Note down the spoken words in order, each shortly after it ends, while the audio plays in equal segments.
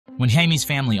When Jaime's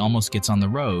family almost gets on the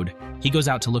road, he goes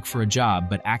out to look for a job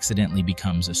but accidentally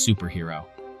becomes a superhero.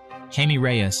 Jaime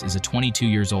Reyes is a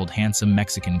 22-year-old handsome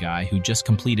Mexican guy who just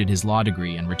completed his law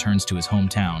degree and returns to his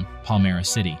hometown, Palmera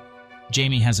City.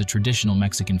 Jaime has a traditional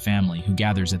Mexican family who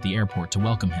gathers at the airport to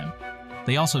welcome him.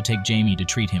 They also take Jaime to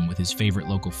treat him with his favorite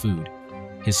local food.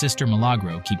 His sister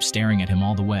Milagro keeps staring at him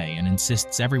all the way and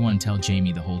insists everyone tell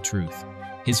Jaime the whole truth.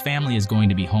 His family is going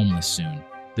to be homeless soon.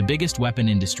 The biggest weapon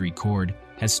industry, thwart,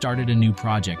 has started a new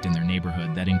project in their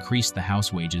neighborhood that increased the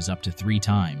house wages up to 3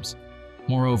 times.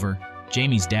 Moreover,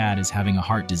 Jaime's dad is having a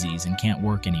heart disease and can't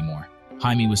work anymore.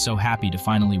 Jaime was so happy to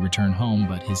finally return home,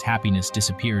 but his happiness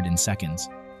disappeared in seconds.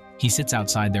 He sits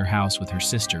outside their house with her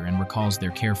sister and recalls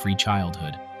their carefree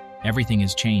childhood. Everything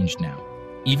has changed now.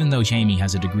 Even though Jaime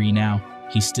has a degree now,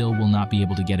 he still will not be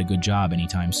able to get a good job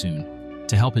anytime soon.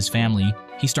 To help his family,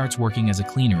 he starts working as a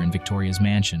cleaner in Victoria's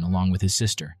mansion along with his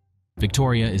sister.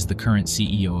 Victoria is the current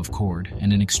CEO of thwart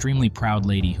and an extremely proud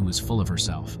lady who is full of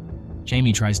herself.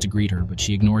 Jaime tries to greet her, but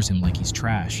she ignores him like he's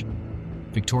trash.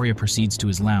 Victoria proceeds to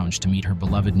his lounge to meet her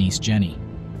beloved niece Jenny.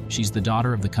 She's the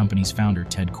daughter of the company's founder,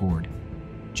 Ted thwart.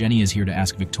 Jenny is here to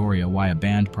ask Victoria why a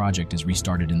banned project is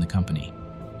restarted in the company.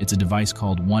 It's a device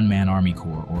called One-Man Army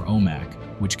Corps, or OMAC,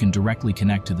 which can directly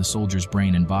connect to the soldier's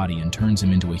brain and body and turns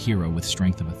him into a hero with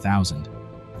strength of 1,000.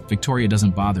 Victoria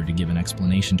doesn't bother to give an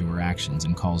explanation to her actions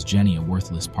and calls Jenny a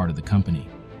worthless part of the company.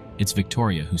 It's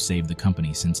Victoria who saved the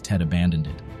company since Ted abandoned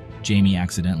it. Jaime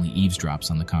accidentally eavesdrops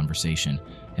on the conversation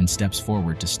and steps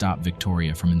forward to stop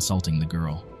Victoria from insulting the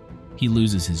girl. He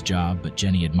loses his job, but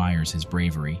Jenny admires his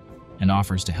bravery and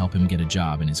offers to help him get a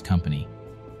job in his company.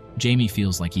 Jaime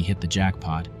feels like he hit the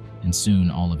jackpot, and soon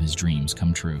all of his dreams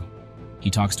come true. He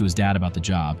talks to his dad about the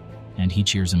job, and he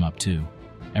cheers him up too.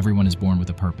 Everyone is born with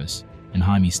a purpose, and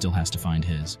Jaime still has to find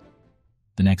his.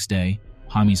 The next day,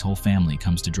 Jaime's whole family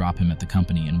comes to drop him at the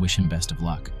company and wish him best of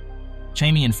luck.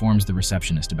 Jaime informs the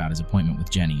receptionist about his appointment with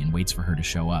Jenny and waits for her to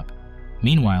show up.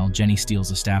 Meanwhile, Jenny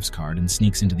steals a staff's card and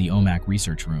sneaks into the OMAC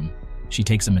research room. She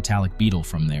takes a metallic beetle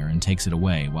from there and takes it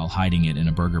away while hiding it in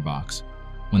a burger box.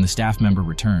 When the staff member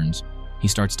returns, he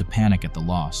starts to panic at the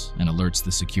loss and alerts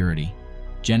the security.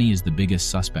 Jenny is the biggest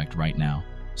suspect right now,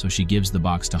 so she gives the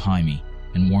box to Jaime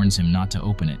and warns him not to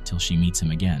open it till she meets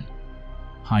him again.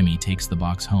 Jaime takes the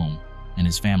box home, and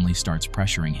his family starts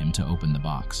pressuring him to open the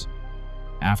box.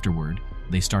 Afterward,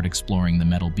 they start exploring the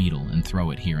metal beetle and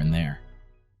throw it here and there.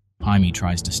 Jaime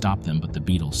tries to stop them, but the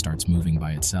beetle starts moving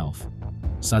by itself.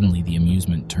 Suddenly, the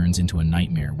amusement turns into a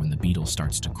nightmare when the beetle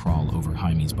starts to crawl over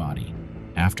Jaime's body.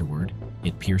 Afterward,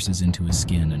 it pierces into his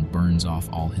skin and burns off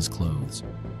all his clothes.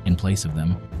 In place of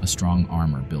them, a strong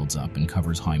armor builds up and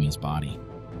covers Jaime's body.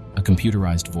 A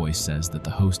computerized voice says that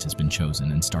the host has been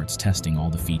chosen and starts testing all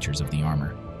the features of the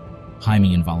armor.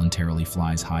 Jaime involuntarily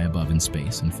flies high above in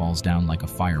space and falls down like a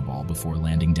fireball before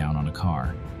landing down on a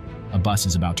car. A bus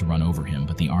is about to run over him,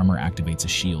 but the armor activates a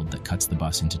shield that cuts the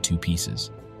bus into 2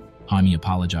 pieces. Jaime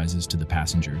apologizes to the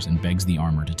passengers and begs the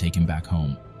armor to take him back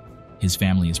home. His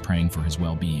family is praying for his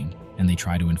well-being, and they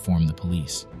try to inform the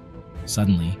police.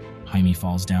 Suddenly, Jaime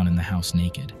falls down in the house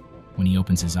naked. When he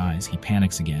opens his eyes, he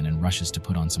panics again and rushes to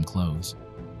put on some clothes.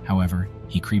 However,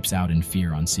 he creeps out in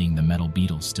fear on seeing the metal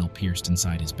beetle still pierced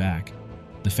inside his back.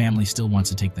 The family still wants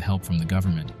to take the help from the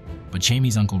government, but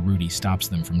Jaime's uncle Rudy stops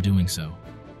them from doing so.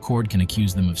 thwart can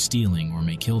accuse them of stealing or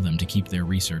may kill them to keep their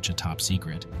research a top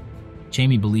secret.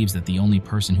 Jaime believes that the only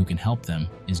person who can help them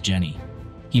is Jenny.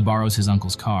 He borrows his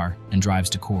uncle's car and drives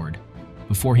to thwart.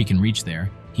 Before he can reach there,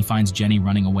 he finds Jenny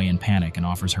running away in panic and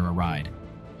offers her a ride.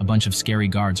 A bunch of scary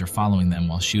guards are following them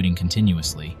while shooting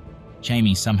continuously.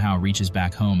 Jaime somehow reaches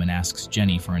back home and asks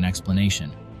Jenny for an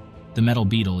explanation. The metal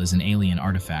beetle is an alien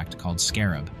artifact called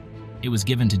Scarab. It was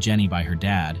given to Jenny by her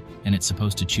dad, and it's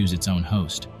supposed to choose its own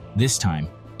host. This time,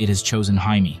 it has chosen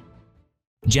Jaime.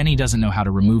 Jenny doesn't know how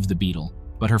to remove the beetle,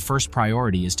 but her first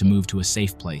priority is to move to a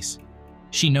safe place.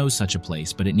 She knows such a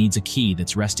place, but it needs a key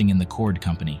that's resting in the thwart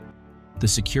company. The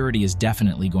security is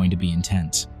definitely going to be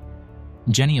intense.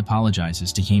 Jenny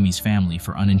apologizes to Jaime's family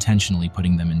for unintentionally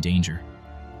putting them in danger.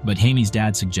 But Jaime's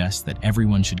dad suggests that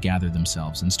everyone should gather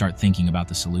themselves and start thinking about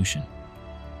the solution.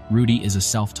 Rudy is a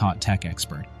self-taught tech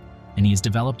expert, and he has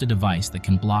developed a device that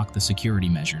can block the security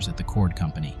measures at the thwart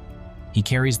company. He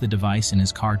carries the device in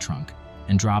his car trunk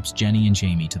and drops Jenny and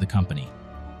Jaime to the company.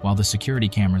 While the security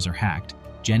cameras are hacked,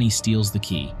 Jenny steals the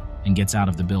key and gets out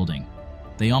of the building.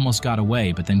 They almost got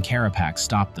away, but then Carapax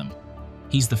stopped them.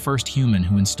 He's the first human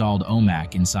who installed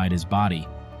OMAC inside his body,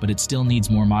 but it still needs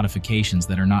more modifications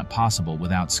that are not possible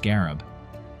without Scarab.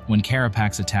 When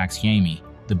Carapax attacks Jaime,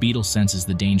 the beetle senses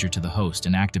the danger to the host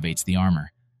and activates the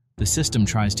armor. The system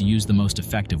tries to use the most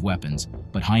effective weapons,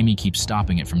 but Jaime keeps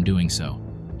stopping it from doing so.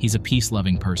 He's a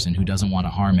peace-loving person who doesn't want to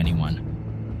harm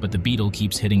anyone. But the beetle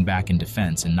keeps hitting back in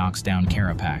defense and knocks down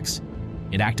Carapax.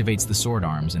 It activates the sword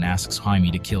arms and asks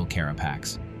Jaime to kill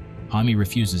Carapax. Jaime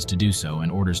refuses to do so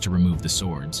and orders to remove the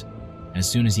swords. As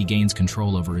soon as he gains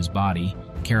control over his body,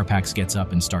 Carapax gets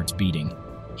up and starts beating.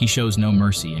 He shows no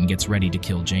mercy and gets ready to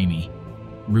kill Jaime.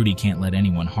 Rudy can't let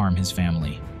anyone harm his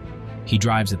family. He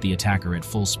drives at the attacker at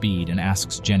full speed and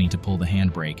asks Jenny to pull the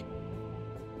handbrake.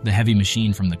 The heavy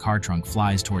machine from the car trunk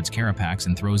flies towards Carapax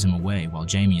and throws him away while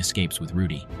Jaime escapes with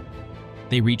Rudy.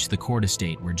 They reach the Court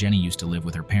estate where Jenny used to live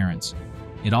with her parents.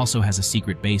 It also has a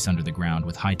secret base under the ground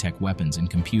with high-tech weapons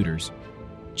and computers.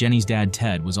 Jenny's dad,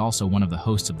 Ted, was also one of the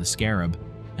hosts of the Scarab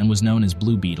and was known as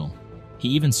Blue Beetle. He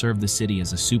even served the city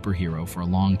as a superhero for a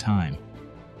long time.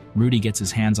 Rudy gets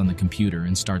his hands on the computer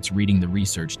and starts reading the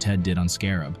research Ted did on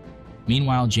Scarab.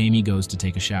 Meanwhile, Jaime goes to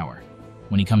take a shower.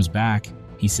 When he comes back,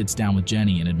 he sits down with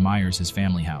Jenny and admires his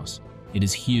family house. It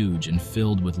is huge and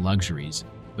filled with luxuries,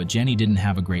 but Jenny didn't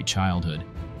have a great childhood.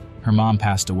 Her mom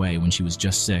passed away when she was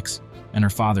just 6, and her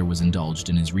father was indulged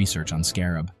in his research on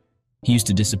Scarab. He used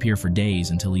to disappear for days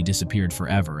until he disappeared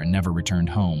forever and never returned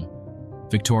home.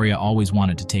 Victoria always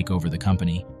wanted to take over the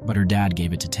company, but her dad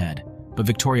gave it to Ted. But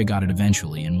Victoria got it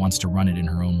eventually and wants to run it in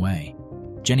her own way.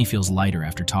 Jenny feels lighter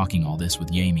after talking all this with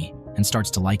Jaime and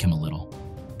starts to like him a little.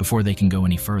 Before they can go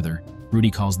any further, Rudy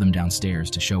calls them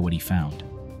downstairs to show what he found.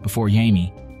 Before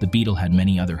Jaime, the beetle had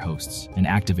many other hosts and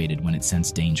activated when it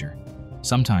sensed danger.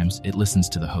 Sometimes it listens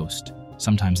to the host,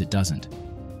 sometimes it doesn't.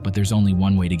 But there's only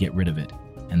one way to get rid of it,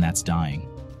 and that's dying.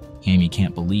 Jaime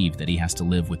can't believe that he has to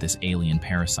live with this alien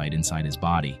parasite inside his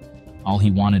body. All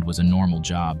he wanted was a normal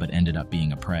job but ended up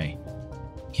being a prey.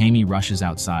 Jaime rushes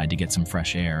outside to get some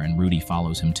fresh air and Rudy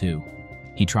follows him too.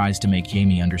 He tries to make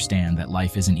Jaime understand that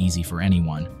life isn't easy for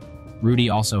anyone. Rudy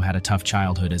also had a tough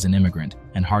childhood as an immigrant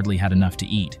and hardly had enough to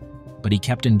eat, but he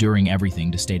kept enduring everything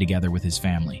to stay together with his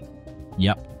family.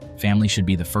 Yep, family should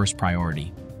be the first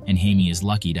priority, and Jaime is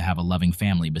lucky to have a loving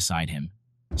family beside him.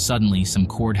 Suddenly, some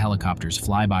Cord helicopters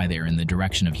fly by there in the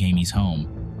direction of Jaime's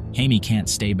home. Jaime can't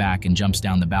stay back and jumps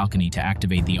down the balcony to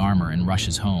activate the armor and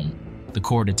rushes home. The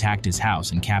Cord attacked his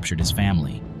house and captured his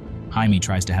family. Jaime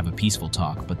tries to have a peaceful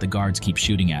talk, but the guards keep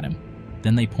shooting at him.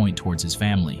 Then they point towards his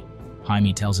family.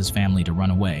 Jaime tells his family to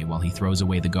run away while he throws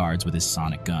away the guards with his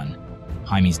sonic gun.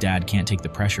 Jaime's dad can't take the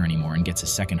pressure anymore and gets a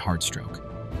second heart stroke.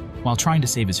 While trying to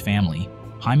save his family,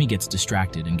 Jaime gets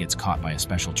distracted and gets caught by a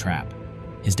special trap.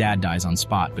 His dad dies on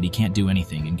spot, but he can't do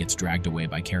anything and gets dragged away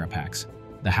by Carapax.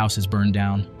 The house is burned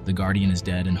down, the guardian is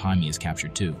dead, and Jaime is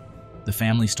captured too. The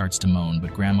family starts to moan,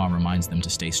 but Grandma reminds them to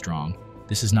stay strong.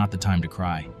 This is not the time to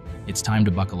cry. It's time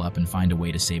to buckle up and find a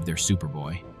way to save their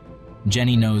Superboy.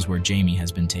 Jenny knows where Jaime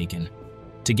has been taken.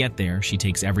 To get there, she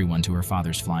takes everyone to her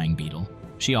father's flying beetle.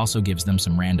 She also gives them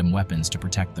some random weapons to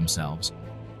protect themselves.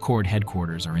 Cord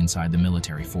headquarters are inside the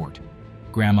military fort.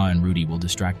 Grandma and Rudy will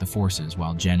distract the forces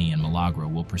while Jenny and Milagro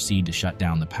will proceed to shut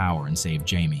down the power and save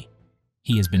Jaime.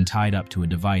 He has been tied up to a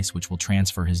device which will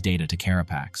transfer his data to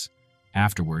Carapax.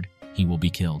 Afterward, he will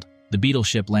be killed. The beetle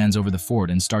ship lands over the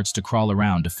fort and starts to crawl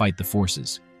around to fight the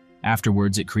forces.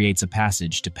 Afterwards, it creates a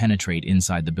passage to penetrate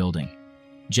inside the building.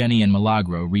 Jenny and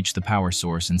Milagro reach the power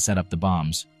source and set up the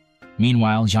bombs.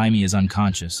 Meanwhile, Jaime is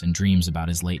unconscious and dreams about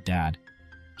his late dad.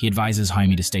 He advises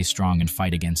Jaime to stay strong and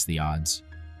fight against the odds.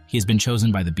 He has been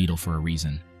chosen by the beetle for a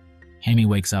reason. Jaime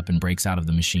wakes up and breaks out of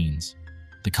the machines.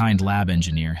 The kind lab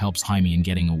engineer helps Jaime in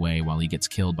getting away while he gets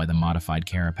killed by the modified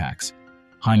Carapax.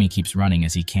 Jaime keeps running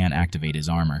as he can't activate his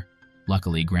armor.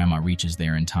 Luckily, Grandma reaches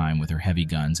there in time with her heavy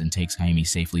guns and takes Jaime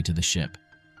safely to the ship.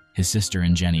 His sister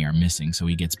and Jenny are missing, so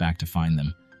he gets back to find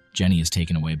them. Jenny is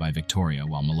taken away by Victoria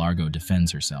while Milagro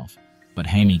defends herself, but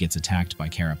Jaime gets attacked by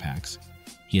Carapax.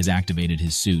 He has activated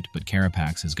his suit, but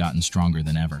Carapax has gotten stronger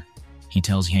than ever. He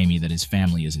tells Jaime that his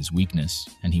family is his weakness,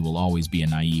 and he will always be a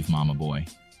naive mama boy.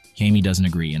 Jaime doesn't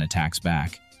agree and attacks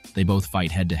back. They both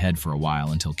fight head-to-head for a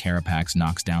while until Carapax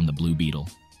knocks down the Blue Beetle.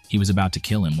 He was about to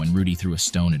kill him when Rudy threw a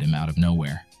stone at him out of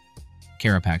nowhere.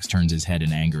 Carapax turns his head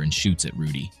in anger and shoots at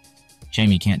Rudy.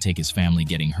 Jaime can't take his family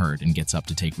getting hurt and gets up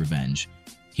to take revenge.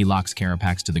 He locks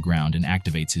Carapax to the ground and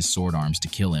activates his sword arms to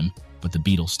kill him, but the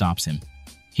beetle stops him.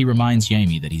 He reminds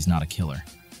Jaime that he's not a killer.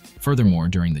 Furthermore,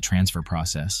 during the transfer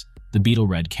process, the beetle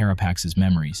read Carapax's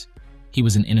memories. He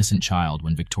was an innocent child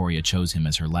when Victoria chose him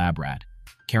as her lab rat.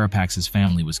 Carapax's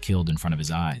family was killed in front of his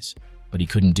eyes, but he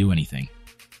couldn't do anything.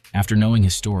 After knowing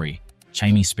his story,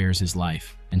 Jaime spares his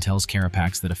life and tells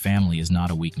Carapax that a family is not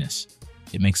a weakness.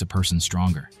 It makes a person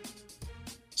stronger.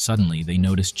 Suddenly, they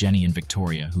notice Jenny and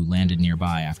Victoria, who landed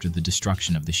nearby after the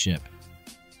destruction of the ship.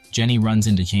 Jenny runs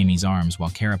into Jamie's arms while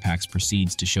Carapax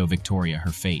proceeds to show Victoria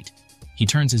her fate. He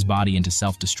turns his body into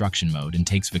self-destruction mode and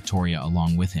takes Victoria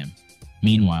along with him.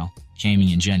 Meanwhile,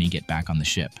 Jamie and Jenny get back on the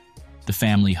ship. The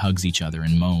family hugs each other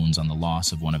and moans on the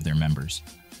loss of one of their members.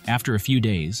 After a few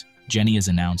days, Jenny is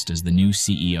announced as the new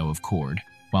CEO of Cord,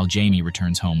 while Jamie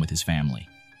returns home with his family.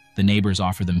 The neighbors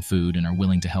offer them food and are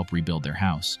willing to help rebuild their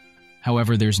house.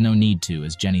 However, there's no need to,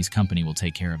 as Jenny's company will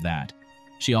take care of that.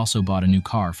 She also bought a new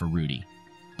car for Rudy.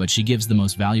 But she gives the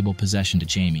most valuable possession to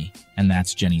Jamie, and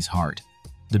that's Jenny's heart.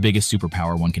 The biggest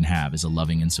superpower one can have is a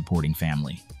loving and supporting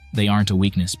family. They aren't a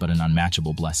weakness but an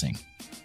unmatchable blessing.